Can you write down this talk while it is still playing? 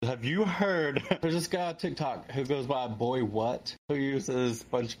have you heard? There's this guy on TikTok who goes by Boy What, who uses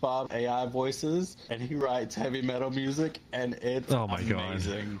SpongeBob AI voices, and he writes heavy metal music, and it's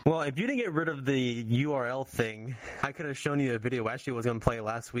amazing. God. Well, if you didn't get rid of the URL thing, I could have shown you a video. Actually, I was going to play it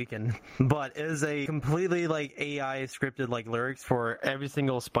last weekend, but it is a completely like AI scripted like lyrics for every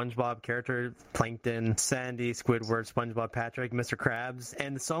single SpongeBob character: Plankton, Sandy, Squidward, SpongeBob, Patrick, Mr. Krabs,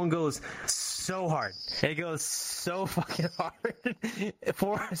 and the song goes so hard. It goes so fucking hard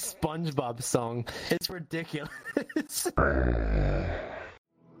for a SpongeBob song. It's ridiculous.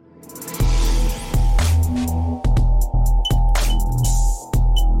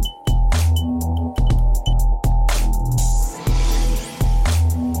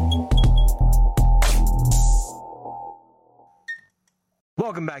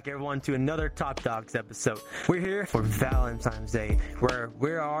 Welcome back, everyone, to another Top Dogs episode. We're here for Valentine's Day, where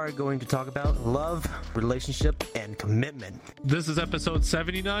we are going to talk about love, relationship, and commitment. This is episode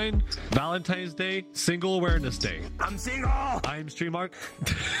 79, Valentine's Day, Single Awareness Day. I'm single! I'm Streamark.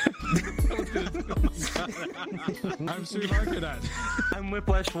 I'm Streamark. I'm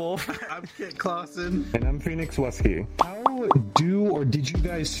Whiplash Wolf. I'm Kit Clausen. And I'm Phoenix Wesky. How did you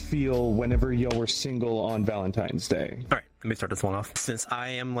guys feel whenever y'all were single on Valentine's Day? All right. Let me start this one off. Since I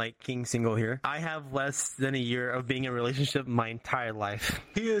am like king single here, I have less than a year of being in a relationship my entire life.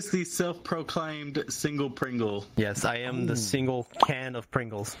 He is the self-proclaimed single Pringle. Yes, I am the single can of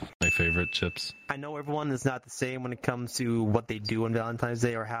Pringles. My favorite chips. I know everyone is not the same when it comes to what they do on Valentine's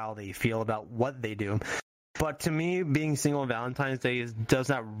Day or how they feel about what they do. But to me, being single on Valentine's Day does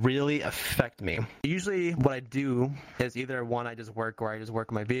not really affect me. Usually what I do is either one, I just work, or I just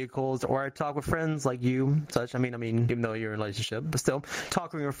work my vehicles, or I talk with friends like you, such. I mean, even though you're in a relationship, but still,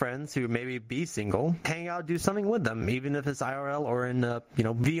 talk with your friends who maybe be single, hang out, do something with them, even if it's IRL or in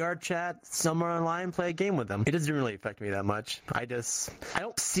VR chat, somewhere online, play a game with them. It doesn't really affect me that much. I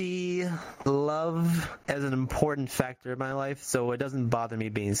don't see love as an important factor in my life, so it doesn't bother me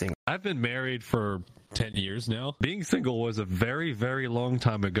being single. I've been married for 10 years now. Being single was a very, very long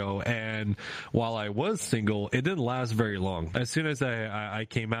time ago, and while I was single, it didn't last very long. As soon as I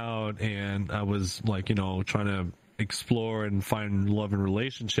came out and I was like, trying to explore and find love and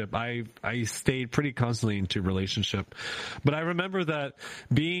relationship, I stayed pretty constantly into relationship. But I remember that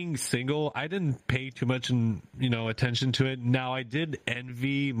being single, I didn't pay too much attention to it. Now, I did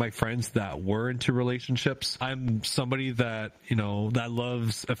envy my friends that were into relationships. I'm somebody that that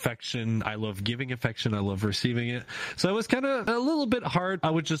loves affection. I love giving affection. I love receiving it. So it was kind of a little bit hard.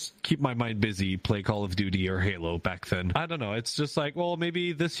 I would just keep my mind busy, play Call of Duty or Halo back then. I don't know. It's just like, well,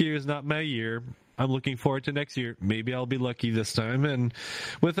 maybe this year is not my year. I'm looking forward to next year. Maybe I'll be lucky this time. And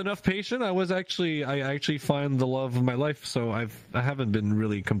with enough patience, I actually find the love of my life. So I haven't been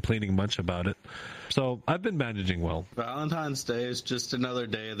really complaining much about it. So I've been managing well. Valentine's Day is just another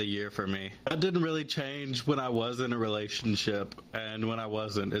day of the year for me. That didn't really change when I was in a relationship and when I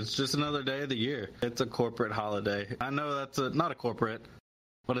wasn't. It's just another day of the year. It's a corporate holiday. I know that's not a corporate.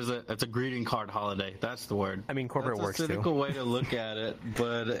 What is it? It's a greeting card holiday. That's the word. I mean, corporate works too. It's a cynical way to look at it,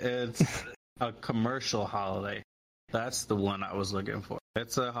 but it's a commercial holiday. That's the one I was looking for.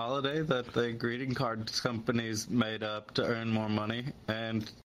 It's a holiday that the greeting card companies made up to earn more money, and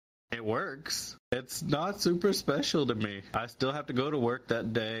it works. It's not super special to me. I still have to go to work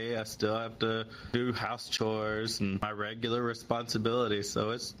that day. I still have to do house chores and my regular responsibilities,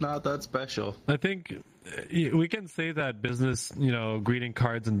 so it's not that special. I think we can say that business, greeting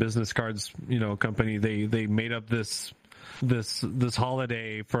cards and business cards, company, they made up this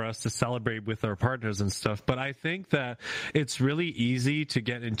holiday for us to celebrate with our partners and stuff. But I think that it's really easy to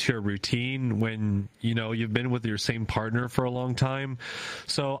get into a routine when, you've been with your same partner for a long time.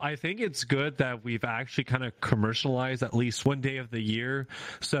 So I think it's good that we've actually kind of commercialized at least one day of the year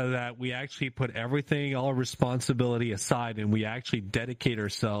so that we actually put everything, all responsibility aside, and we actually dedicate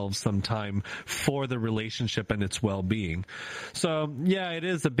ourselves some time for the relationship and its well-being. So yeah, it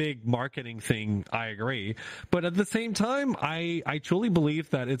is a big marketing thing. I agree. But at the same time, I truly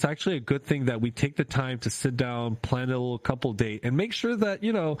believe that it's actually a good thing that we take the time to sit down, plan a little couple date, and make sure that,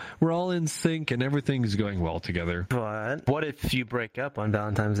 we're all in sync and everything's going well together. But what if you break up on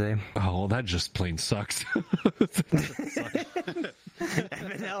Valentine's Day? Oh, well, that just plain sucks. I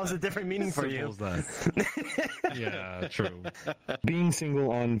mean, that was a different meaning for you. That. Yeah, true. Being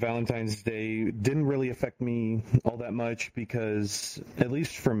single on Valentine's Day didn't really affect me all that much because, at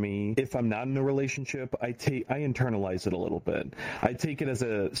least for me, if I'm not in a relationship, I internalize it a little bit. I take it as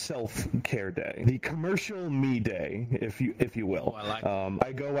a self-care day, the commercial me day, if you will. Oh, I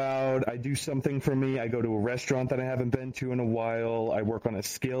like I go out, I do something for me. I go to a restaurant that I haven't been to in a while. I work on a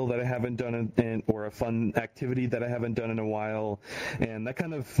skill that I haven't done or a fun activity that I haven't done in a while. And that kind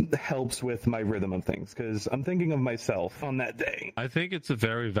kind of helps with my rhythm of things because I'm thinking of myself on that day. I think it's a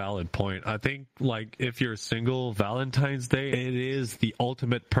very valid point. I think, like, if you're single, Valentine's Day, it is the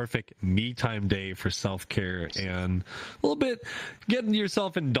ultimate perfect me time day for self-care and a little bit getting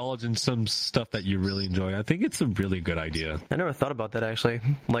yourself indulged in some stuff that you really enjoy. I think it's a really good idea. I never thought about that, actually.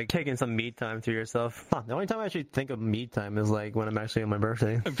 Like, taking some me time to yourself. The only time I actually think of me time is, like, when I'm actually on my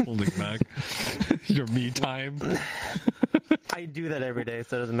birthday. I'm holding back. Your me time. I do that every day,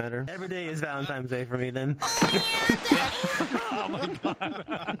 so it doesn't matter. Every day is Valentine's Day for me, then. Oh, my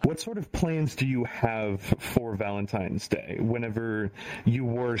God. What sort of plans do you have for Valentine's Day whenever you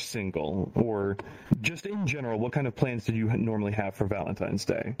were single? Or just in general, what kind of plans did you normally have for Valentine's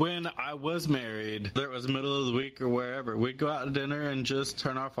Day? When I was married, there was middle of the week or wherever, we'd go out to dinner and just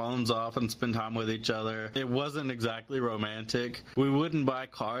turn our phones off and spend time with each other. It wasn't exactly romantic. We wouldn't buy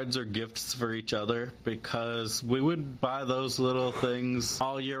cards or gifts for each other because we would buy those little things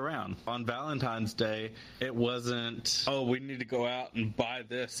all year round. On Valentine's Day, it wasn't, oh, we need to go out and buy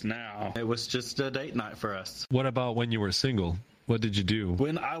this now. It was just a date night for us. What about when you were single? What did you do?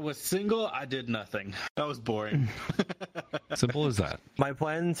 When I was single, I did nothing. That was boring. Simple as that. My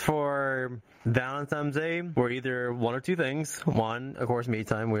plans for Valentine's Day were either one or two things. One, of course, me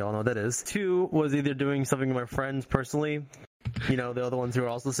time. We all know what that is. Two was either doing something with my friends personally, you know, the other ones who are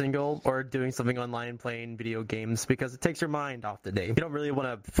also single, or doing something online, playing video games, because it takes your mind off the day. You don't really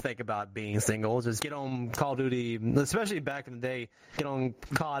want to think about being single. Just get on Call of Duty, especially back in the day, get on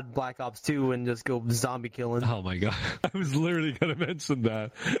COD Black Ops 2 and just go zombie killing. Oh my God. I was literally going to mention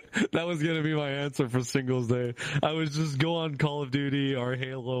that. That was going to be my answer for Singles Day. I would just go on Call of Duty or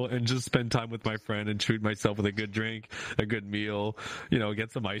Halo and just spend time with my friend and treat myself with a good drink, a good meal, you know,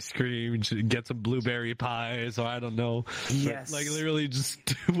 get some ice cream, get some blueberry pies, or I don't know. Yes. Like literally just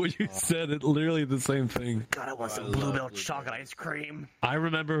do what you said. It literally the same thing. God, I want some Bluebell chocolate ice cream. I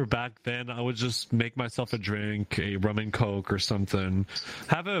remember back then I would just make myself a drink, a rum and coke or something.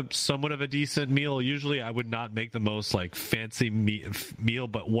 Have a somewhat of a decent meal. Usually I would not make the most like fancy meal,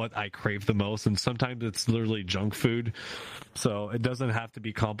 but what I crave the most. And sometimes it's literally junk food. So it doesn't have to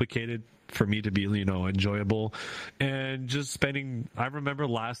be complicated for me to be, you know, enjoyable. And just spending, I remember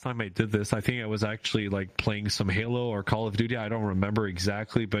last time I did this, I think I was actually like playing some Halo or Call of Duty. I don't remember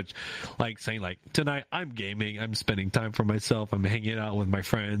exactly, but like saying like, tonight I'm gaming, I'm spending time for myself, I'm hanging out with my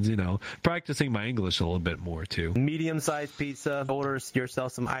friends, you know, practicing my English a little bit more too. Medium-sized pizza, order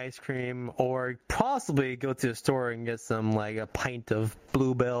yourself some ice cream, or possibly go to a store and get some like a pint of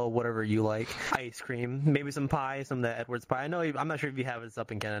Bluebell, whatever you like, ice cream, maybe some pie, some of the Edwards pie. I know, I'm not sure if you have this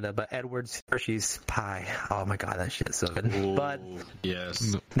up in Canada, but Edwards Hershey's pie. Oh my God, that shit's so good. Ooh, but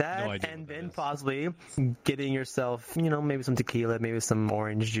yes, that, and then possibly getting yourself, you know, maybe some tequila, maybe some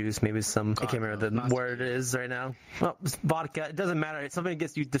orange juice, maybe some, I can't remember the word it is right now. Well, vodka, it doesn't matter. It's something that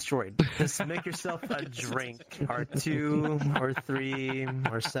gets you destroyed. Just make yourself a drink, or two, or three,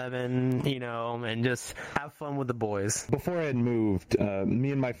 or seven, you know, and just have fun with the boys. Before I had moved,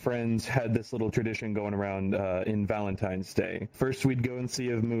 me and my friends had this little tradition going around in Valentine's Day. First, we'd go and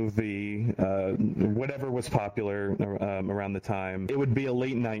see a movie, whatever was popular around the time. It would be a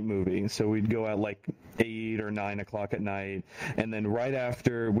late night movie, so we'd go out like 8 or 9 o'clock at night, and then right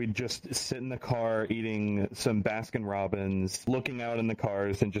after we'd just sit in the car eating some Baskin Robbins, looking out in the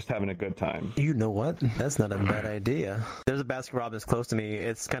cars and just having a good time. You know what? That's not a bad idea. There's a Baskin Robbins close to me.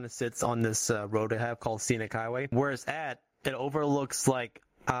 It's kind of sits on this road I have called Scenic Highway. Where it's at, it overlooks like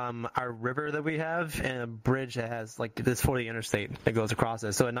our river that we have, and a bridge that has like this for the interstate that goes across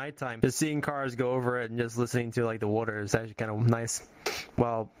it. So at nighttime, just seeing cars go over it and just listening to like the water is actually kind of nice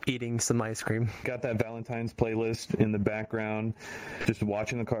while eating some ice cream. Got that Valentine's playlist in the background, just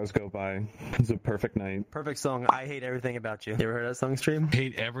watching the cars go by. It's a perfect night. Perfect song. I Hate Everything About You. You ever heard that song, Stream?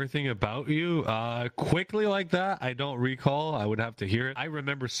 Hate Everything About You? Quickly like that, I don't recall. I would have to hear it. I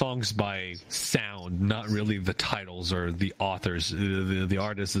remember songs by sound, not really the titles or the authors. The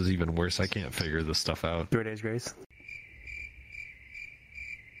artist is even worse. I can't figure this stuff out. 3 Days Grace.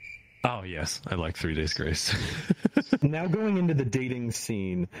 Oh, yes. I like 3 Days Grace. Now going into the dating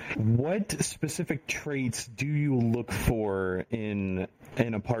scene, what specific traits do you look for in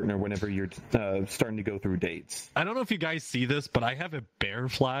a partner whenever you're starting to go through dates? I don't know if you guys see this, but I have a bear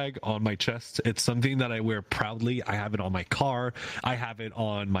flag on my chest. It's something that I wear proudly. I have it on my car. I have it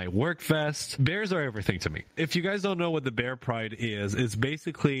on my work vest. Bears are everything to me. If you guys don't know what the bear pride is, it's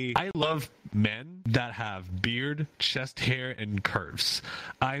basically, I love men that have beard, chest hair, and curves.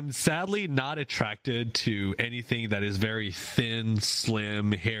 I'm sadly not attracted to anything that is very thin,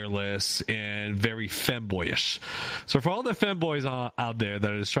 slim, hairless, and very femboyish. So for all the femboys out there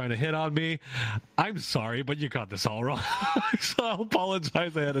that is trying to hit on me, I'm sorry, but you got this all wrong. So I'll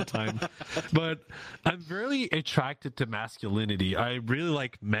apologize ahead of time. But I'm really attracted to masculinity. I really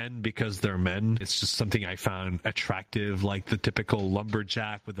like men because they're men. It's just something I found attractive, like the typical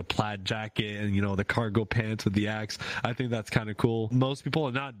lumberjack with the plaid jacket and, you know, the cargo pants with the axe. I think that's kind of cool. Most people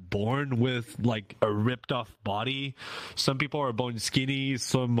are not born with like a ripped off body. Some people are born skinny,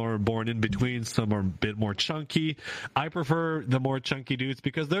 some are born in between, some are a bit more chunky. I prefer the more chunky dudes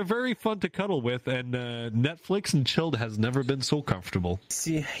because they're very fun to cuddle with, and Netflix and chilled has never been so comfortable.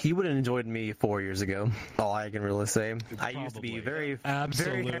 See, you would have enjoyed me 4 years ago. All I can really say. I used to be very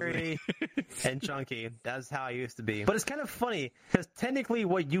hairy and chunky. That's how I used to be. But it's kind of funny because technically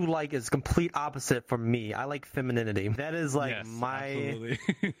what you like is complete opposite from me. I like femininity. That is like my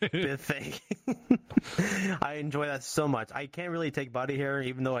big thing. I enjoy that so much. I can't really take body hair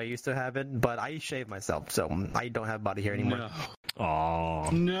even though I used to have it, but I shave myself, so I don't have body hair anymore. No. Oh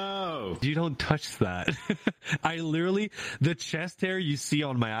No. You don't touch that. I literally, the chest hair you see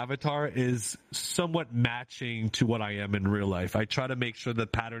on my avatar is somewhat matching to what I am in real life. I try to make sure the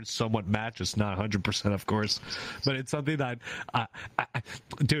patterns somewhat match. It's not 100%, of course, but it's something that,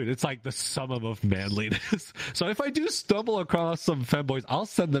 dude, it's like the summum of manliness. So if I do stumble across some femboys, I'll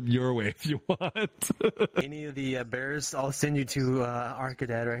send them your way if you want. Any of the bears, I'll send you to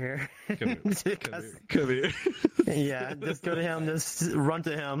Arcadad right here. Come here. Yeah, just go to him, just run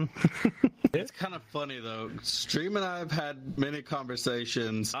to him. It's kind of funny though. Stream and I have had many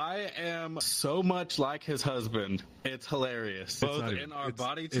conversations. I am so much like his husband. It's hilarious. Both in our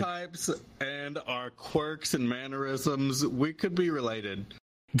body types and our quirks and mannerisms. We could be related.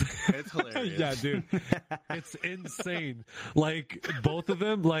 It's hilarious. Yeah, dude. It's insane. Like, both of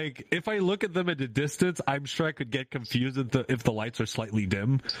them, like, if I look at them at a distance, I'm sure I could get confused if the lights are slightly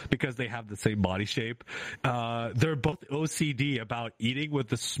dim because they have the same body shape. They're both OCD about eating with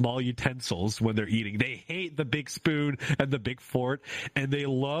the small utensils when they're eating. They hate the big spoon and the big fork, and they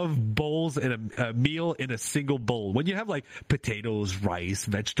love bowls and a meal in a single bowl. When you have, like, potatoes, rice,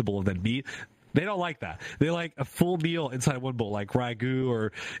 vegetable, and then meat, they don't like that. They like a full meal inside one bowl, like ragu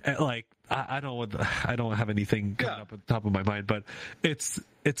or like I don't have anything coming up at the top of my mind, but it's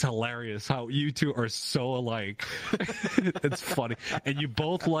hilarious how you two are so alike. It's funny, and you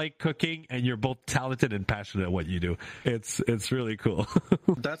both like cooking, and you're both talented and passionate at what you do. It's really cool.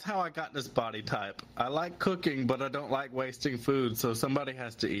 That's how I got this body type. I like cooking, but I don't like wasting food, so somebody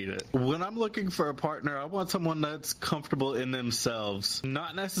has to eat it. When I'm looking for a partner, I want someone that's comfortable in themselves,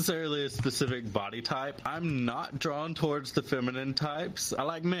 not necessarily a specific body type. I'm not drawn towards the feminine types. I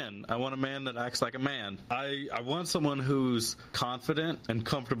like men. I want a man that acts like a man. I want someone who's confident and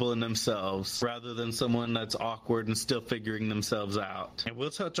comfortable in themselves rather than someone that's awkward and still figuring themselves out. And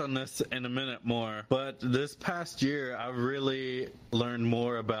we'll touch on this in a minute more, but this past year I really learned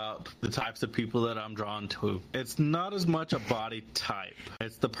more about the types of people that I'm drawn to. It's not as much a body type,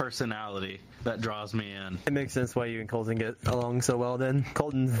 it's the personality that draws me in. It makes sense why you and Colton get along so well then.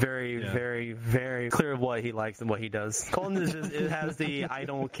 Colton's very clear of what he likes and what he does. Colton is just, it has the I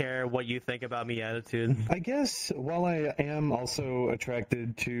don't care what you think about me attitude. I guess while I am also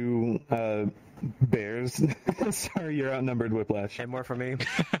attracted to bears, sorry, you're outnumbered, Whiplash. And more for me.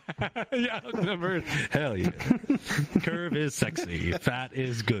 Yeah, outnumbered. Hell yeah. Curve is sexy. Fat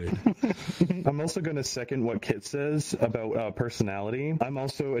is good. I'm also going to second what Kit says about personality. I'm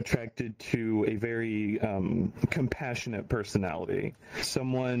also attracted to a very compassionate personality.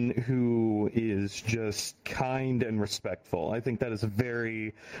 Someone who is just kind and respectful. I think that is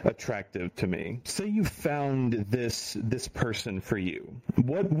very attractive to me. Say you found this person for you.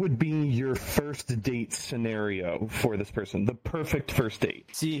 What would be your first date scenario for this person? The perfect first date.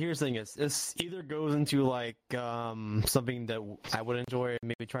 See, here's the thing: it's either goes into like something that I would enjoy,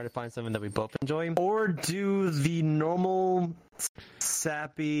 maybe try to find something that we both enjoy, or do the normal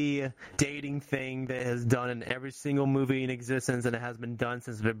sappy dating thing that has done in every single movie in existence, and it has been done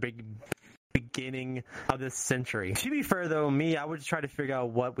since the beginning of this century. To be fair though, I would just try to figure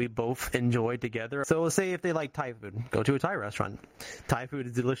out what we both enjoy together. So say if they like Thai food, go to a Thai restaurant. Thai food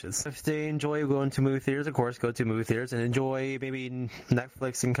is delicious. If they enjoy going to movie theaters, of course, go to movie theaters and enjoy maybe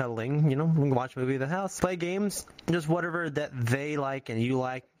Netflix and cuddling. You know, we can watch a movie at the house, play games, just whatever that they like and you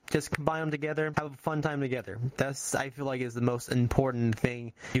like. Just combine them together, have a fun time together. That's, I feel like, is the most important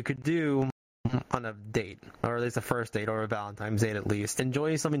thing you could do on a date, or at least a first date or a Valentine's date at least.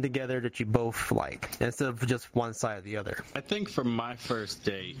 Enjoying something together that you both like, instead of just one side or the other. I think for my first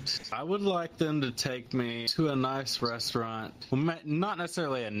date, I would like them to take me to a nice restaurant. Well, not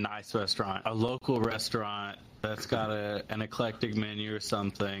necessarily a nice restaurant, a local restaurant that's got an eclectic menu or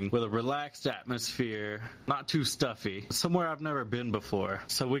something with a relaxed atmosphere, not too stuffy, somewhere I've never been before.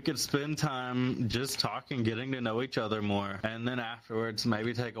 So we could spend time just talking, getting to know each other more, and then afterwards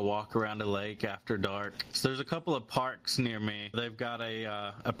maybe take a walk around a lake after dark. So there's a couple of parks near me. They've got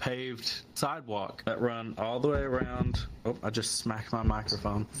a paved sidewalk that run all the way around. Oh, I just smacked my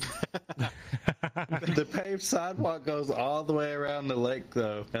microphone. The paved sidewalk goes all the way around the lake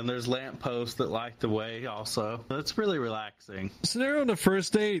though, and there's lampposts that light the way also. It's really relaxing. Scenario on the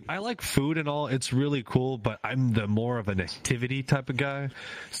first date, I like food and all. It's really cool, but I'm the more of an activity type of guy.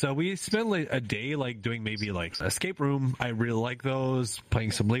 So we spend like a day like doing maybe like escape room. I really like those.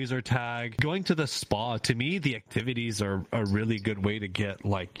 Playing some laser tag. Going to the spa. To me, the activities are a really good way to get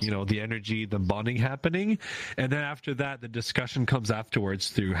like, you know, the energy, the bonding happening. And then after that, the discussion comes afterwards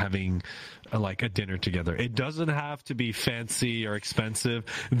through having like a dinner together. It doesn't have to be fancy or expensive,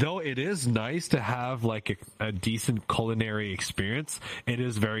 though it is nice to have like a decent culinary experience. It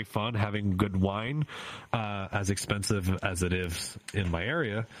is very fun having good wine, as expensive as it is in my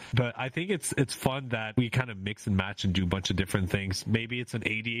area. But I think it's fun that we kind of mix and match and do a bunch of different things. Maybe it's an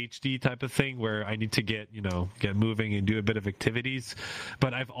ADHD type of thing where I need to get moving and do a bit of activities.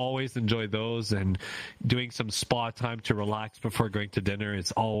 But I've always enjoyed those, and doing some spa time to relax before going to dinner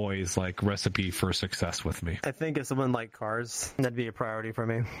is always like recipe for success with me. I think if someone liked cars, that'd be a priority for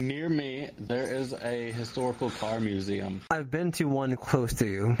me. Near me, there is a historical car museum. I've been to one close to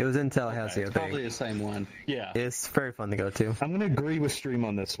you. It was in Tallahassee, I think. Probably the same one. Yeah. It's very fun to go to. I'm going to agree with Stream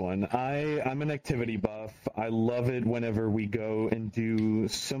on this one. I'm an activity buff. I love it whenever we go and do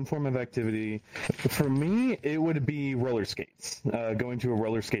some form of activity. For me, it would be roller skates, going to a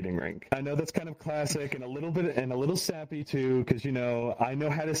roller skating rink. I know that's kind of classic and a little sappy too, because, you know, I know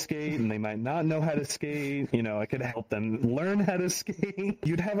how to skate and they might not know how to skate. You know, I could help them learn how to skate.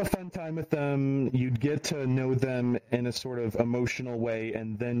 You'd have a fun time with them. You'd get to know them in a sort of emotional way,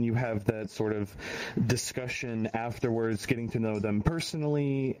 and then you have that sort of discussion afterwards, getting to know them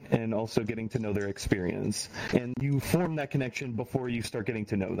personally and also getting to know their experience. And you form that connection before you start getting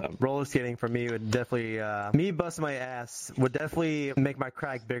to know them. Roller skating for me would definitely, me busting my ass would definitely make my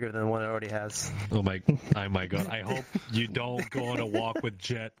crack bigger than what it already has. Oh my god. I hope you don't go on a walk with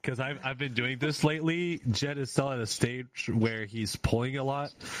Jet, because I've been doing this lately. Jet is still at a stage where he's pulling a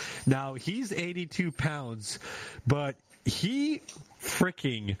lot. Now, he's 82 pounds, but he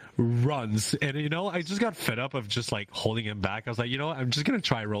freaking runs. And, you know, I just got fed up of just like holding him back. I was like, you know what? I'm just going to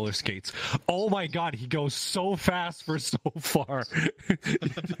try roller skates. Oh my God. He goes so fast for so far.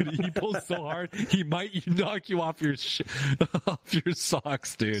 Dude, he pulls so hard. He might knock you off your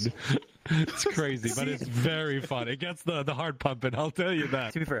socks, dude. It's crazy, but it's very fun. It gets the heart pumping, I'll tell you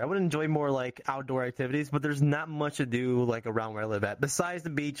that. To be fair, I would enjoy more like outdoor activities, but there's not much to do like around where I live at. Besides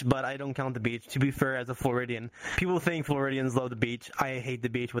the beach, but I don't count the beach. To be fair, as a Floridian, people think Floridians love the beach. I hate the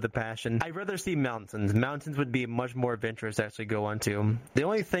beach with a passion. I'd rather see mountains. Mountains would be much more adventurous to actually go onto. The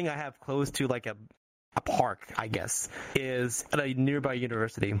only thing I have close to like a park, I guess, is at a nearby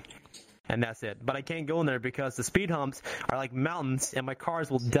university. And that's it. But I can't go in there because the speed humps are like mountains, and my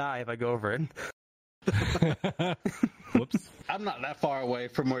cars will die if I go over it. Whoops. I'm not that far away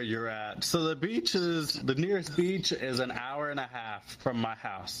from where you're at. So the nearest beach is an hour and a half from my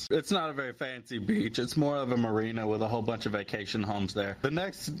house. It's not a very fancy beach. It's more of a marina with a whole bunch of vacation homes there. The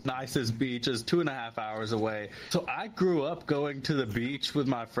next nicest beach is 2.5 hours away. So I grew up going to the beach with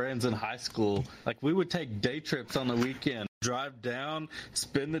my friends in high school. Like, we would take day trips on the weekend. Drive down,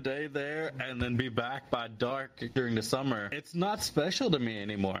 spend the day there, and then be back by dark during the summer. It's not special to me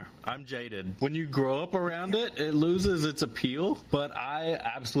anymore. I'm jaded. When you grow up around it, it loses its appeal, but I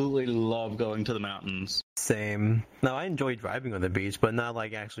absolutely love going to the mountains. Same. No, I enjoy driving on the beach, but not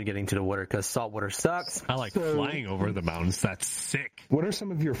like actually getting to the water because salt water sucks. I like flying over the mountains. That's sick. What are some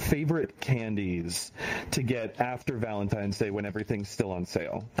of your favorite candies to get after Valentine's Day when everything's still on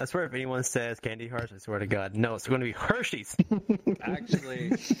sale? I swear if anyone says candy hearts, I swear to God, no, it's going to be Hershey's.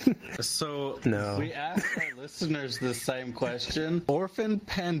 Actually, so no. We asked our listeners the same question. Orphan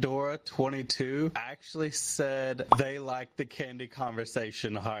Pandora 22 actually said they like the candy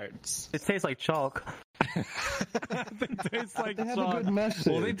conversation hearts. It tastes like chalk. They taste like They have chalk. a good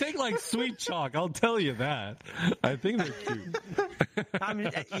message. Well, they take like sweet chalk. I'll tell you that. I think they're cute. I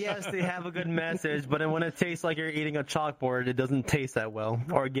mean, yes, they have a good message, but when it tastes like you're eating a chalkboard, it doesn't taste that well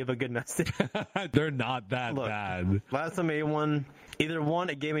or give a good message. They're not that Look, bad. Last time I ate one, either one,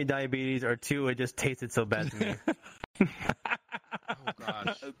 it gave me diabetes, or two, it just tasted so bad to me. Oh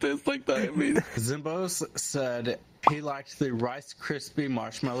gosh. It tastes like diabetes. Zimbos said he liked the Rice Krispie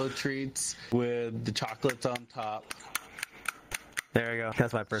marshmallow treats with the chocolates on top. There you go.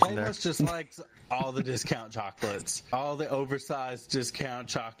 That's my person there. Almost just likes all the discount chocolates. All the oversized discount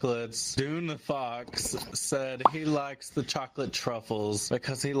chocolates. Dune the Fox said he likes the chocolate truffles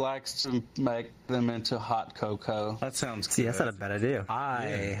because he likes to make them into hot cocoa. That sounds good. See, that's not a bad idea.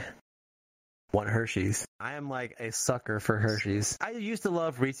 I want Hershey's. I am like a sucker for Hershey's. I used to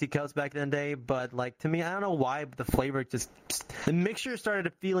love Reese's Cups back in the day, but like to me, I don't know why, but the flavor the mixture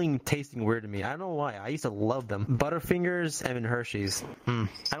started tasting weird to me. I don't know why. I used to love them. Butterfingers and Hershey's. I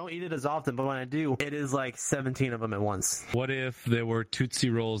don't eat it as often, but when I do, it is like 17 of them at once. What if there were Tootsie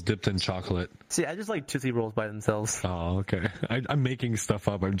Rolls dipped in chocolate? See, I just like Tootsie Rolls by themselves. Oh, okay. I'm making stuff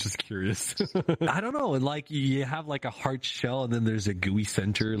up. I'm just curious. I don't know. Like you have like a hard shell and then there's a gooey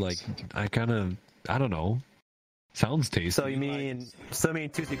center. Like I don't know. Sounds tasty. So you mean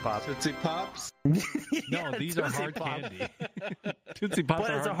Tootsie Pop? Tootsie Pops? No, these are hard candy. Tootsie Pops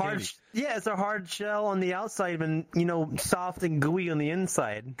But are it's a hard, candy. it's a hard shell on the outside and soft and gooey on the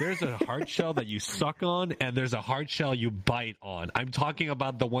inside. There's a hard shell that you suck on, and there's a hard shell you bite on. I'm talking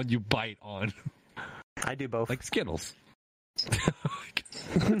about the one you bite on, I do both. like Skittles.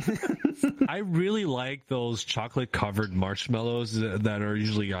 I really like those chocolate covered marshmallows that are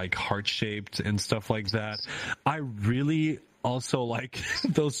usually like heart shaped and stuff like that. I really also like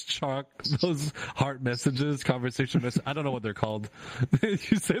those heart messages, conversation messages. I don't know what they're called. You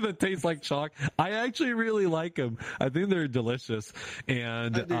say that tastes like chalk. I actually really like them. I think they're delicious,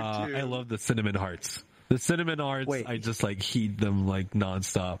 and I love the cinnamon hearts. The cinnamon hearts, Wait. I just like heat them like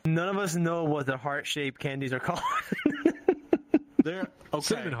nonstop. None of us know what the heart-shaped candies are called. They're okay.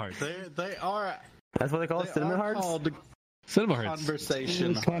 Cinnamon hearts. They are. That's what they call it? Cinnamon hearts? Called Cinnamon hearts.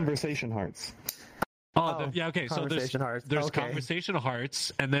 conversation hearts. Yeah, okay. So Conversation hearts. there's Okay. conversation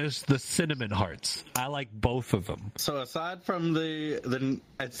hearts, and there's the cinnamon hearts. I like both of them. So aside from the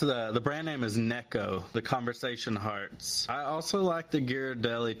brand name is Necco, the conversation hearts. I also like the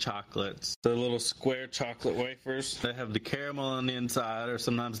Ghirardelli chocolates, the little square chocolate wafers. They have the caramel on the inside, or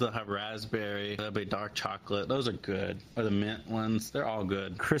sometimes they'll have raspberry. They'll be dark chocolate. Those are good. Or the mint ones. They're all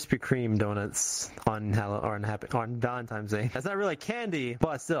good. Krispy Kreme donuts on Valentine's Day. That's not really candy,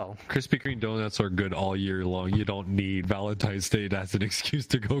 but still. Krispy Kreme donuts are good all year long. You don't need Valentine's Day as an excuse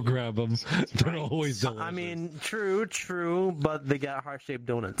to go grab them. They're always delicious. I mean, true, but they got heart-shaped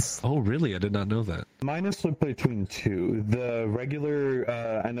donuts. Oh, really? I did not know that. Mine is split between two. The regular,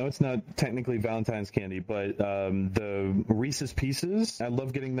 I know it's not technically Valentine's candy, but the Reese's Pieces. I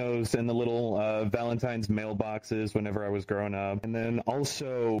love getting those in the little Valentine's mailboxes whenever I was growing up. And then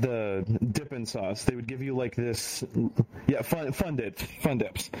also the dipping sauce. They would give you like this, fun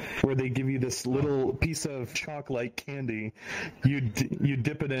dips, where they give you this little piece of chalk-like candy. You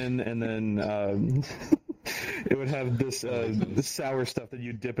dip it in, and then it would have this sour stuff that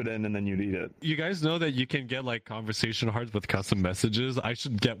you dip it in, and then you'd eat it. You guys know that you can get like conversation hearts with custom messages. I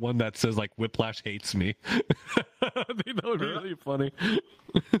should get one that says like Whiplash hates me. That would be really funny.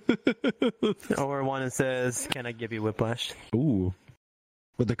 Or one that says, "Can I give you whiplash?" Ooh,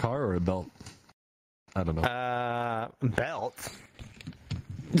 with a car or a belt? I don't know. Belt.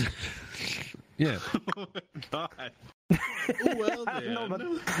 Yeah. Oh my god. Well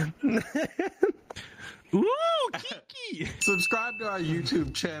then. Ooh, Kiki! Subscribe to our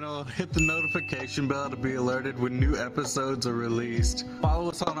YouTube channel, hit the notification bell to be alerted when new episodes are released. Follow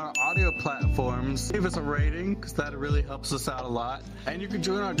us on our audio platforms. Leave us a rating, because that really helps us out a lot. And you can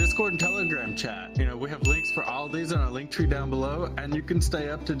join our Discord and Telegram chat. We have links for all these in our link tree down below, and you can stay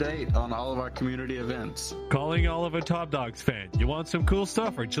up to date on all of our community events. Calling all of a Top Dogs fan. You want some cool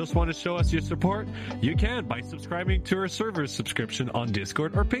stuff or just want to show us your support? You can by subscribing to our server subscription on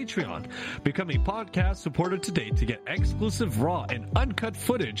Discord or Patreon. Become a podcast supporter today to get exclusive raw and uncut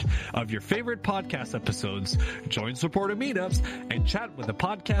footage of your favorite podcast episodes, join supporter meetups, and chat with the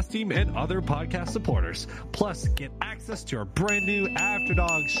podcast team and other podcast supporters. Plus, get access to our brand new After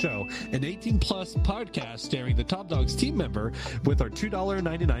Dogs show, an 18-plus podcast starring the Top Dogs team member with our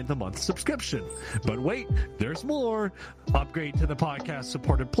 $2.99 a month subscription. But wait, there's more. Upgrade to the Podcast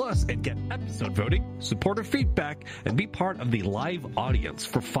Supporter Plus and get episode voting, supporter feedback, and be part of the live audience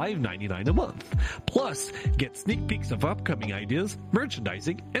for $5.99 a month. Plus, get sneak peeks list of upcoming ideas,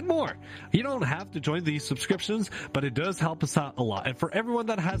 merchandising, and more. You don't have to join these subscriptions, but it does help us out a lot. And for everyone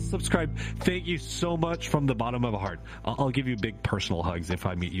that has subscribed, thank you so much from the bottom of my heart. I'll give you big personal hugs if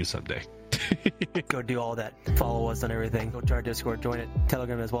I meet you someday. Go do all that. Follow us on everything. Go to our Discord, join it,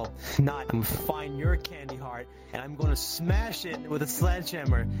 Telegram as well. Not, I'm find your candy heart, and I'm going to smash it with a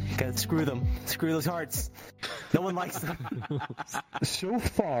sledgehammer. Because screw them. Screw those hearts. No one likes them. So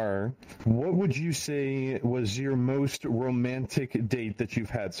far, what would you say was your most romantic date that you've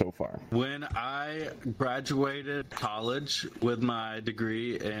had so far? When I graduated college with my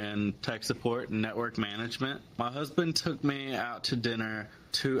degree in tech support and network management, my husband took me out to dinner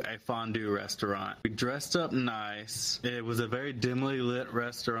to a fondue restaurant. We dressed up nice. It was a very dimly lit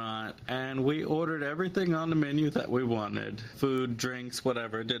restaurant, and we ordered everything on the menu that we wanted. Food, drinks,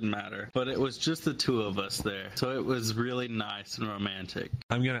 whatever, it didn't matter. But it was just the two of us there. So it was really nice and romantic.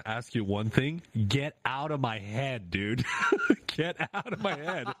 I'm going to ask you one thing. Get out of my head, dude. Get out of my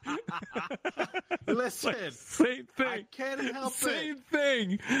head. Listen, Like, same thing. I can't help Same it.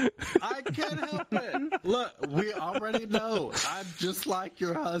 thing. I can't help it. Look, we already know. I'm just like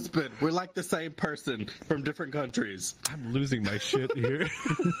your husband. We're like the same person from different countries. I'm losing my shit here.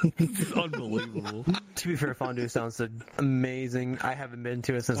 This is unbelievable. To be fair, fondue sounds amazing. I haven't been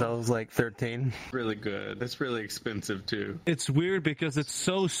to it since I was like 13. Really good. It's really expensive too. It's weird because it's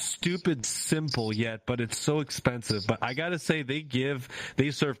so stupid simple yet, but it's so expensive. But I gotta say,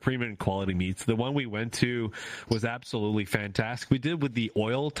 they serve premium quality meats. The one we went to was absolutely fantastic. We did with the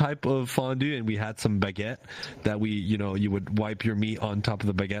oil type of fondue, and we had some baguette that you would wipe your meat on top of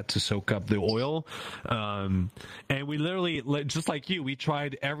the baguette to soak up the oil. And we literally, just like you, we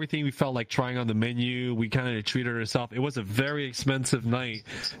tried everything we felt like trying on the menu. We kind of treated ourselves. It was a very expensive night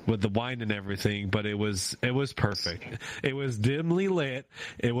with the wine and everything, but it was perfect. It was dimly lit.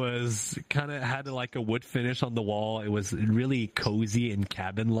 It was kind of had like a wood finish on the wall. It was really cozy and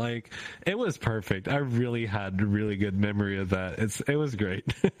cabin-like. It was perfect. I really had a really good memory of that. It was great.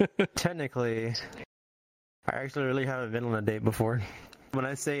 Technically, I actually really haven't been on a date before. When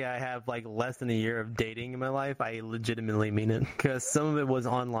I say I have like less than a year of dating in my life, I legitimately mean it. Because some of it was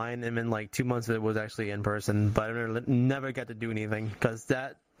online, and then like 2 months of it was actually in person. But I never got to do anything because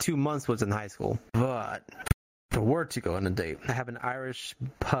that 2 months was in high school. But if I were to go on a date, I have an Irish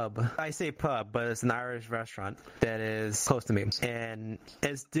pub. I say pub, but it's an Irish restaurant that is close to me. And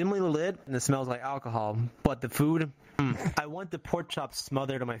it's dimly lit, and it smells like alcohol. But the food, I want the pork chops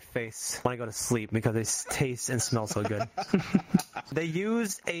smothered on my face when I go to sleep because they taste and smell so good. They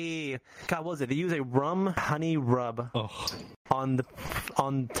use a rum honey rub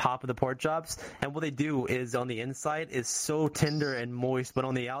on top of the pork chops, and what they do is on the inside is so tender and moist, but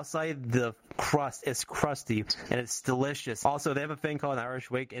on the outside the crust is crusty and it's delicious. Also, they have a thing called an Irish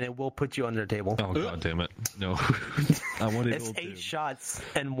wake, and it will put you under the table. Oh god damn it. No. I wanted It's 8 shots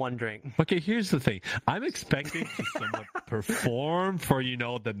and 1 drink. Okay, here's the thing. I'm expecting to somewhat perform for,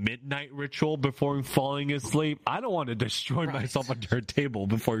 the midnight ritual before falling asleep. I don't want to destroy myself under a table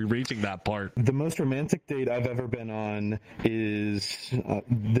before reaching that part. The most romantic date I've ever been on is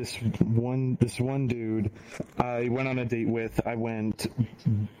this one dude I went on a date with. I went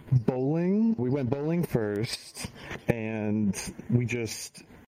bowling. We went bowling first, and we just...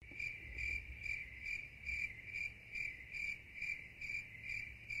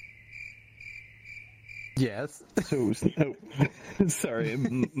 Yes. So, sorry,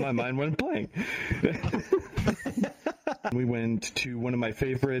 my mind went blank. We went to one of my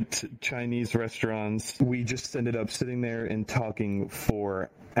favorite Chinese restaurants. We just ended up sitting there and talking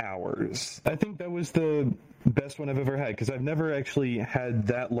for hours. I think that was the best one I've ever had, because I've never actually had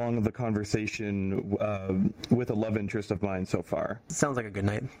that long of a conversation with a love interest of mine so far. Sounds like a good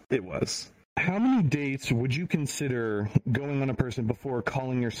night. It was. How many dates would you consider going on a person before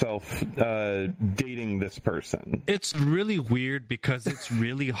calling yourself dating this person? It's really weird because it's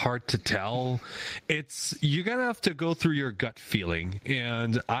really hard to tell. You're gonna have to go through your gut feeling.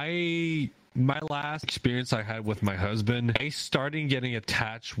 And my last experience I had with my husband, I started getting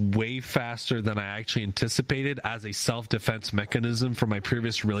attached way faster than I actually anticipated as a self-defense mechanism for my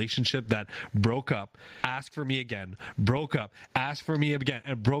previous relationship that broke up, asked for me again, broke up, asked for me again,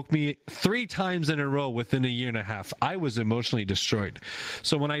 and broke me 3 times in a row within a year and a half. I was emotionally destroyed.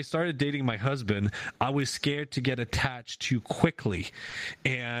 So when I started dating my husband, I was scared to get attached too quickly.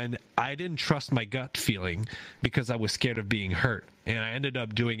 And I didn't trust my gut feeling because I was scared of being hurt. And I ended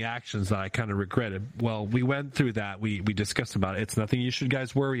up doing actions that I kind of regretted. Well, we went through that. We discussed about it. It's nothing you should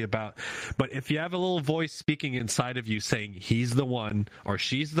guys worry about. But if you have a little voice speaking inside of you saying he's the one, or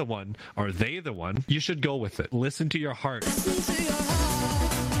she's the one, or they the one, you should go with it. Listen to your heart. Listen to your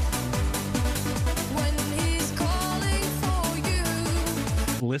heart when he's calling.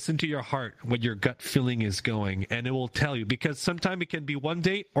 listen to your heart, what your gut feeling is going, and it will tell you, because sometimes it can be one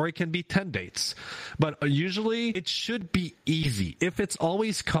date or it can be 10 dates. But usually it should be easy. If it's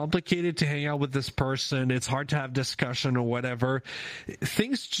always complicated to hang out with this person, it's hard to have discussion or whatever,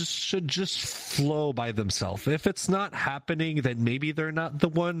 things should just flow by themselves. If it's not happening, then maybe they're not the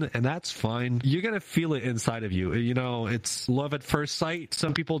one, and that's fine. You're going to feel it inside of you. You know, it's love at first sight.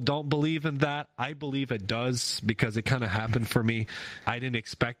 Some people don't believe in that. I believe it does, because it kind of happened for me. I didn't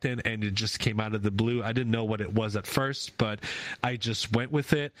expect it, and it just came out of the blue. I didn't know what it was at first, but I just went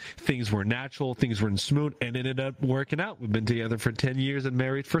with it. Things were natural, things were smooth, and it ended up working out. We've been together for 10 years and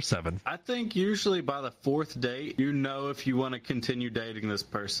married for 7. I think usually by the 4th date, you know if you want to continue dating this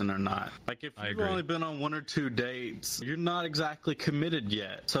person or not. Like if you've only been on 1 or 2 dates, you're not exactly committed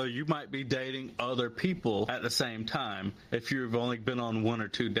yet. So you might be dating other people at the same time if you've only been on 1 or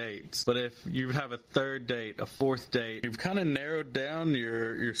 2 dates. But if you have a 3rd date, a 4th date, you've kind of narrowed down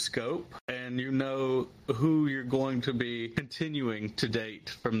your scope, and you know who you're going to be continuing to date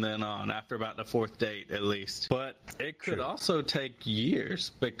from then on, after about the 4th date at least. But it could also take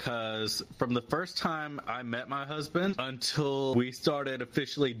years, because from the first time I met my husband until we started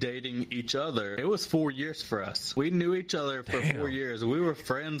officially dating each other, it was 4 years for us. We knew each other for 4 years. We were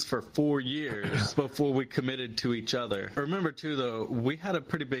friends for 4 years before we committed to each other. Remember too, though, we had a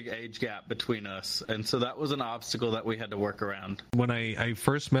pretty big age gap between us, and so that was an obstacle that we had to work around. When I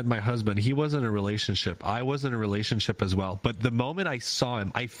first met my husband, he was in a relationship. I was in a relationship as well. But the moment I saw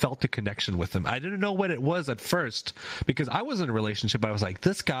him, I felt a connection with him. I didn't know what it was at first, because I was in a relationship. I was like,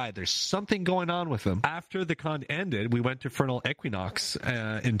 this guy, there's something going on with him. After the con ended, we went to Frontal Equinox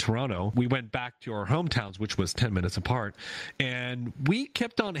in Toronto. We went back to our hometowns, which was 10 minutes apart, and we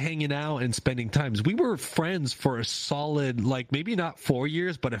kept on hanging out and spending times. We were friends for a solid, like, maybe not 4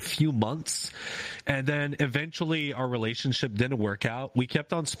 years, but a few months. And then eventually our relationship didn't work out. We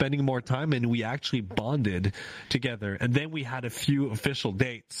kept on spending more time, and we actually bonded together. And then we had a few official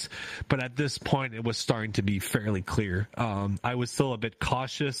dates. But at this point, it was starting to be fairly clear. I was still a bit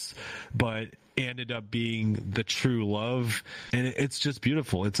cautious, but ended up being the true love, and it's just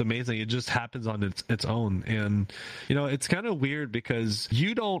beautiful. It's amazing. It just happens on its own. And you know, it's kind of weird because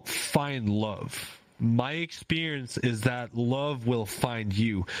you don't find love. My experience is that love will find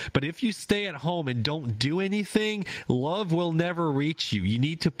you. But if you stay at home and don't do anything, love will never reach you. You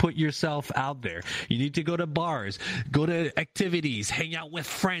need to put yourself out there. You need to go to bars, go to activities, hang out with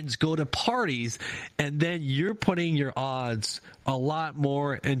friends, go to parties, and then you're putting your odds a lot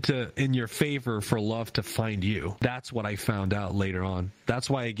more in your favor for love to find you. That's what I found out later on. That's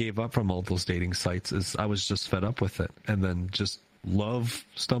why I gave up from all those dating sites, is I was just fed up with it. And then just love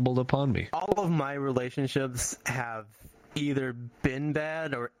stumbled upon me. All of my relationships have either been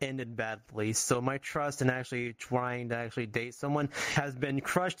bad or ended badly. So my trust in actually trying to actually date someone has been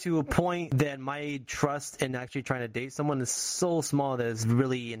crushed to a point that my trust in actually trying to date someone is so small that it's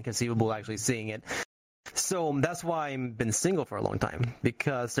really inconceivable actually seeing it. So that's why I've been single for a long time,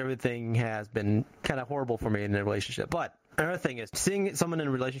 because everything has been kind of horrible for me in a relationship. But another thing is, seeing someone in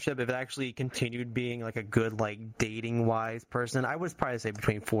a relationship, if it actually continued being like a good, like, dating wise person, I would probably say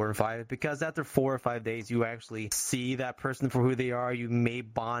between 4 and 5, because after 4 or 5 days, you actually see that person for who they are. You may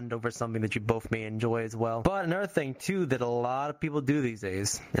bond over something that you both may enjoy as well. But another thing too that a lot of people do these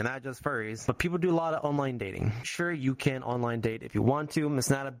days, and not just furries, but people do a lot of online dating. Sure, you can online date if you want to. It's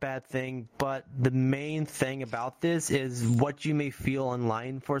not a bad thing, but the main thing about this is what you may feel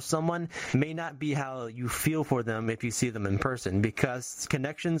online for someone may not be how you feel for them if you see them in person, because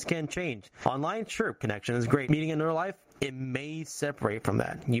connections can change. Online, sure, connection is great. Meeting in real life, it may separate from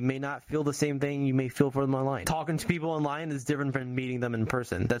that. You may not feel the same thing you may feel for them online. Talking to people online is different from meeting them in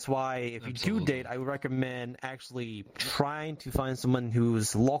person. That's why if you do date, I would recommend actually trying to find someone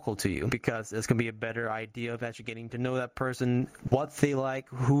who's local to you, because it's going to be a better idea of actually getting to know that person, what they like,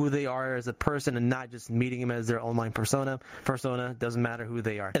 who they are as a person, and not just meeting them as their online persona. Doesn't matter who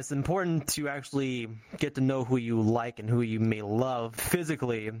they are. It's important to actually get to know who you like and who you may love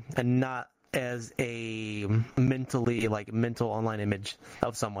physically, and not as a mental online image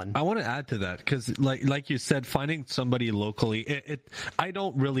of someone. I want to add to that, because like you said, finding somebody locally, I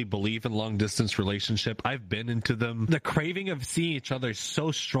don't really believe in long distance relationship. I've been into them. The craving of seeing each other is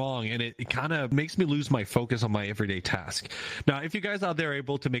so strong, and it kind of makes me lose my focus on my everyday task. Now, if you guys out there are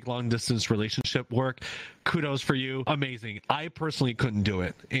able to make long distance relationship work, kudos for you. Amazing. I personally couldn't do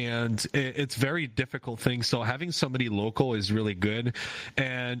it, and it's very difficult thing. So having somebody local is really good.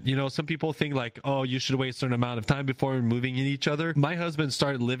 And you know, some people think like, oh, you should wait a certain amount of time before moving in each other. My husband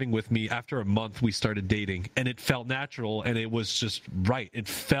started living with me after a month. We started dating, and it felt natural, and it was just right. It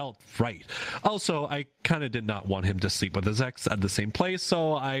felt right. Also, I kind of did not want him to sleep with his ex at the same place,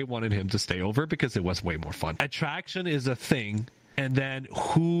 so I wanted him to stay over because it was way more fun. Attraction is a thing, and then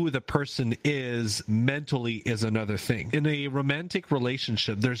who the person is mentally is another thing. In a romantic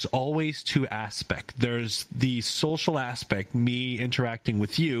relationship, there's always two aspects. There's the social aspect, me interacting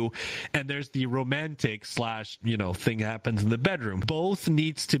with you, and there's the romantic slash, thing happens in the bedroom. Both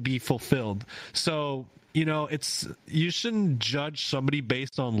needs to be fulfilled. So, you shouldn't judge somebody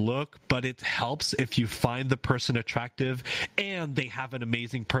based on look, but it helps if you find the person attractive and they have an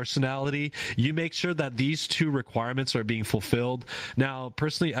amazing personality. You make sure that these two requirements are being fulfilled. Now,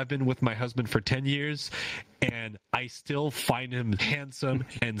 personally, I've been with my husband for 10 years, and I still find him handsome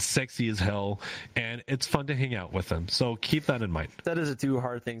and sexy as hell, and it's fun to hang out with him. So keep that in mind. That is the two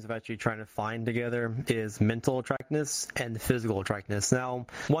hard things of actually trying to find together is mental attractiveness and physical attractiveness. Now,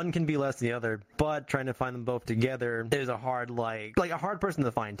 one can be less than the other, but trying to find them both together is a hard, like a hard person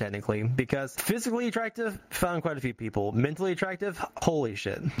to find technically, because physically attractive, found quite a few people. Mentally attractive, holy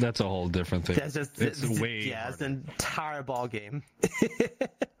shit. That's a whole different thing. That's just, it's way yeah, harder. it's an entire ball game.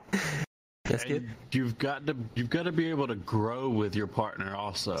 And you've got to be able to grow with your partner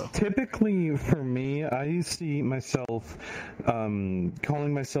also. Typically, for me, I see myself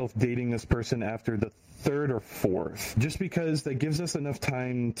calling myself dating this person after the third or fourth, just because that gives us enough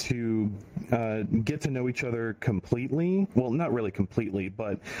time to get to know each other completely. Well, not really completely,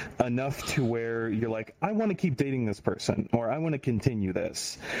 but enough to where you're like, I want to keep dating this person, or I want to continue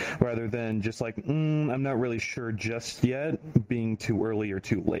this, rather than just like, I'm not really sure just yet, being too early or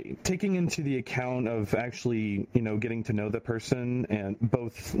too late. Taking into the account of actually, getting to know the person, and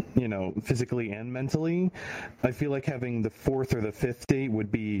both, physically and mentally, I feel like having the fourth or the fifth date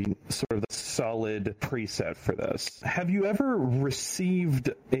would be sort of the solid preset for this. Have you ever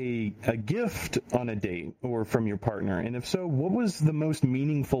received a gift on a date or from your partner? And if so, what was the most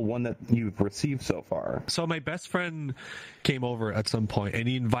meaningful one that you've received so far? So my best friend came over at some point, and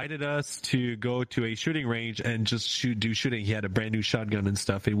he invited us to go to a shooting range and just do shooting. He had a brand new shotgun and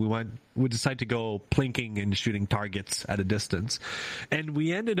stuff, and we decided to go plinking and shooting targets at a distance. And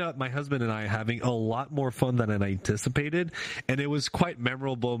we ended up, my husband and I, having a lot more fun than I anticipated, and it was quite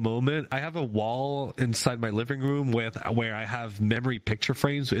memorable moment. I have a wall inside my living room where I have memory picture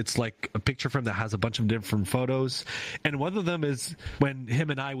frames. It's like a picture frame that has a bunch of different photos, and one of them is when him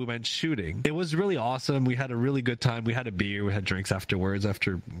and we went shooting. It was really awesome. We had a really good time. We had a beer, we had drinks afterwards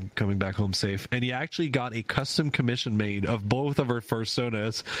after coming back home safe, and he actually got a custom commission made of both of our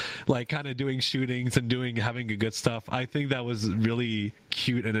personas, like kind of doing shootings and having a good stuff. I think that was really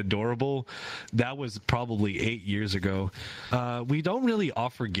cute and adorable. That was probably 8 years ago. We don't really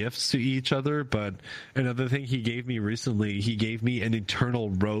offer gifts to each other, but another thing he gave me recently, he gave me an eternal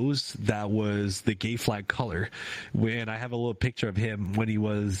rose that was the gay flag color. And I have a little picture of him when he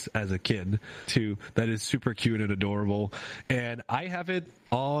was as a kid too. That is super cute and adorable. And I have it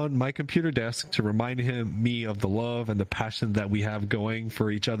on my computer desk to remind me of the love and the passion that we have going for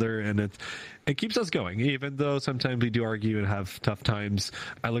each other, and it keeps us going, even though sometimes we do argue and have tough times.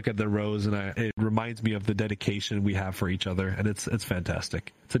 I look at the rose and it reminds me of the dedication we have for each other, and it's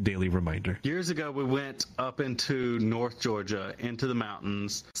fantastic. It's a daily reminder. Years ago, we went up into North Georgia, into the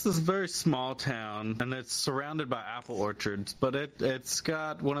mountains. It's this very small town, and it's surrounded by apple orchards, but it's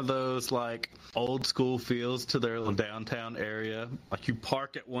got one of those like old school feels to their downtown area. Like you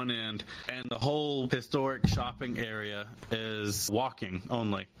park at one end, and the whole historic shopping area is walking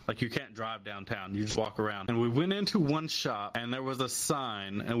only. Like you can't drive downtown, you just walk around. And we went into one shop, and there was a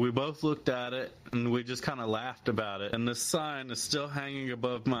sign, and we both looked at it, and we just kind of laughed about it. And this sign is still hanging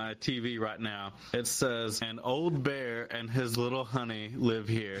above my TV right now. It says, "An old bear and his little honey live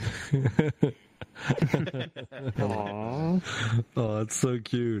here." Aww. Oh, it's so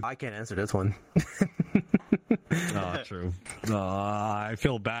cute. I can't answer this one. Oh, true. I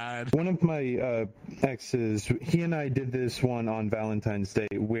feel bad. One of my exes, he and I did this one on Valentine's Day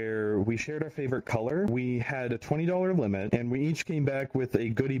where we shared our favorite color. We had a $20 limit, and we each came back with a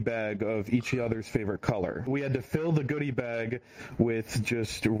goodie bag of each other's favorite color. We had to fill the goodie bag with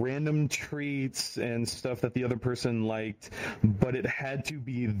just random treats and stuff that the other person liked, but it had to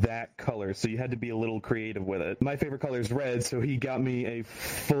be that color, so you had to be a little creative with it. My favorite color is red, so he got me a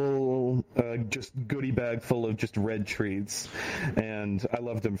full just goodie bag full of just red treats, and I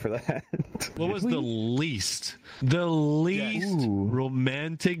loved him for that. What was the least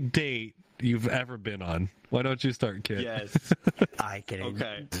romantic date you've ever been on. Why don't you start, Kit? Yes. I can.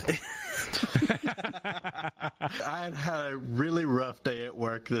 Okay. I had a really rough day at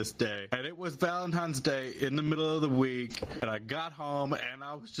work this day, and it was Valentine's Day in the middle of the week, and I got home and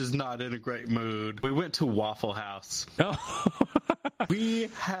I was just not in a great mood. We went to Waffle House. Oh. We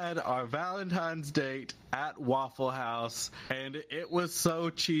had our Valentine's date at Waffle House, and it was so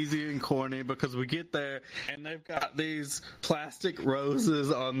cheesy and corny because we get there and they've got these plastic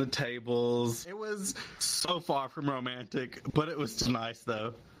roses on the tables. It was so far from romantic, but it was nice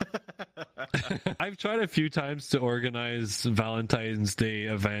though. I've tried a few times to organize Valentine's Day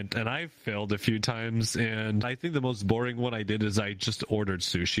event, and I've failed a few times. And I think the most boring one I did is I just ordered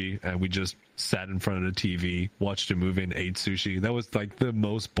sushi, and we just sat in front of the TV, watched a movie, and ate sushi. That was like the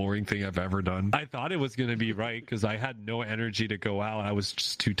most boring thing I've ever done. I thought it was going to be right because I had no energy to go out. I was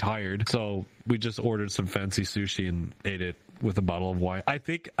just too tired. So we just ordered some fancy sushi and ate it with a bottle of wine.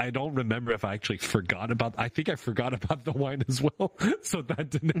 I don't remember if I actually forgot about the wine as well. So that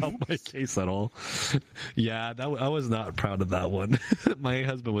didn't help my case at all. Yeah, I was not proud of that one. My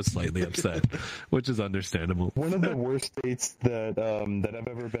husband was slightly upset, which is understandable. One of the worst dates that I've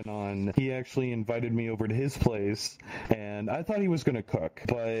ever been on, he actually invited me over to his place, and I thought he was going to cook,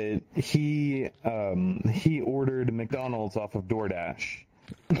 but he ordered McDonald's off of DoorDash.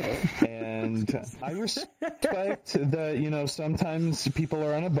 And I respect that, sometimes people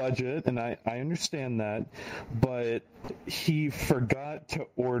are on a budget, and I understand that, but he forgot to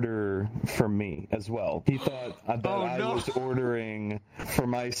order for me as well. He thought that I was ordering for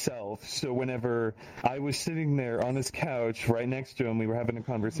myself, so whenever I was sitting there on his couch right next to him, we were having a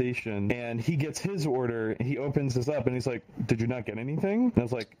conversation, and he gets his order, he opens this up, and he's like, "Did you not get anything?" And I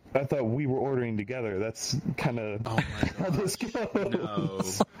was like, "I thought we were ordering together. That's kind of how this goes." No.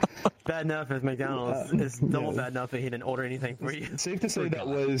 Bad enough as McDonald's. It's double bad enough that he didn't order anything for you. Safe to say that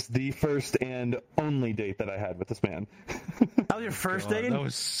was the first and only date that I had with this man. That was your first date? That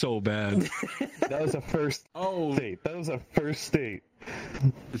was so bad. That was a first date. That was a first date.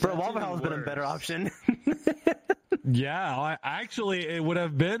 Bro, Waffle House would have been a better option. Yeah, actually, it would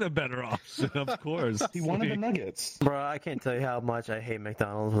have been a better option, of course. He wanted the nuggets. Bro, I can't tell you how much I hate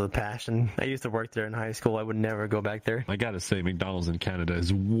McDonald's with a passion. I used to work there in high school. I would never go back there. I gotta say, McDonald's in Canada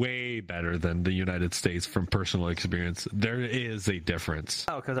is way better than the United States from personal experience. There is a difference.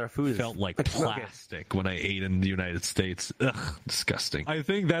 Oh, because our food felt like plastic when I ate in the United States. Ugh, disgusting. I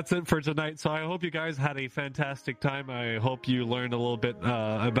think that's it for tonight. So I hope you guys had a fantastic time. I hope you learned a little bit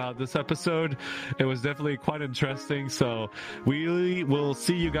about this episode. It was definitely quite interesting. So we will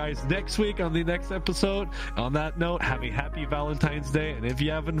see you guys next week on the next episode. On that note, have a happy Valentine's Day. And if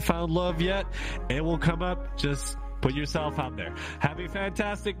you haven't found love yet, it will come up. Just put yourself out there. Have a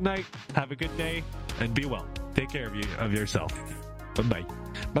fantastic night. Have a good day and be well. Take care of yourself. Bye-bye.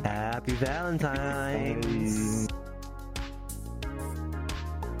 Bye-bye. Happy Valentine's. Bye.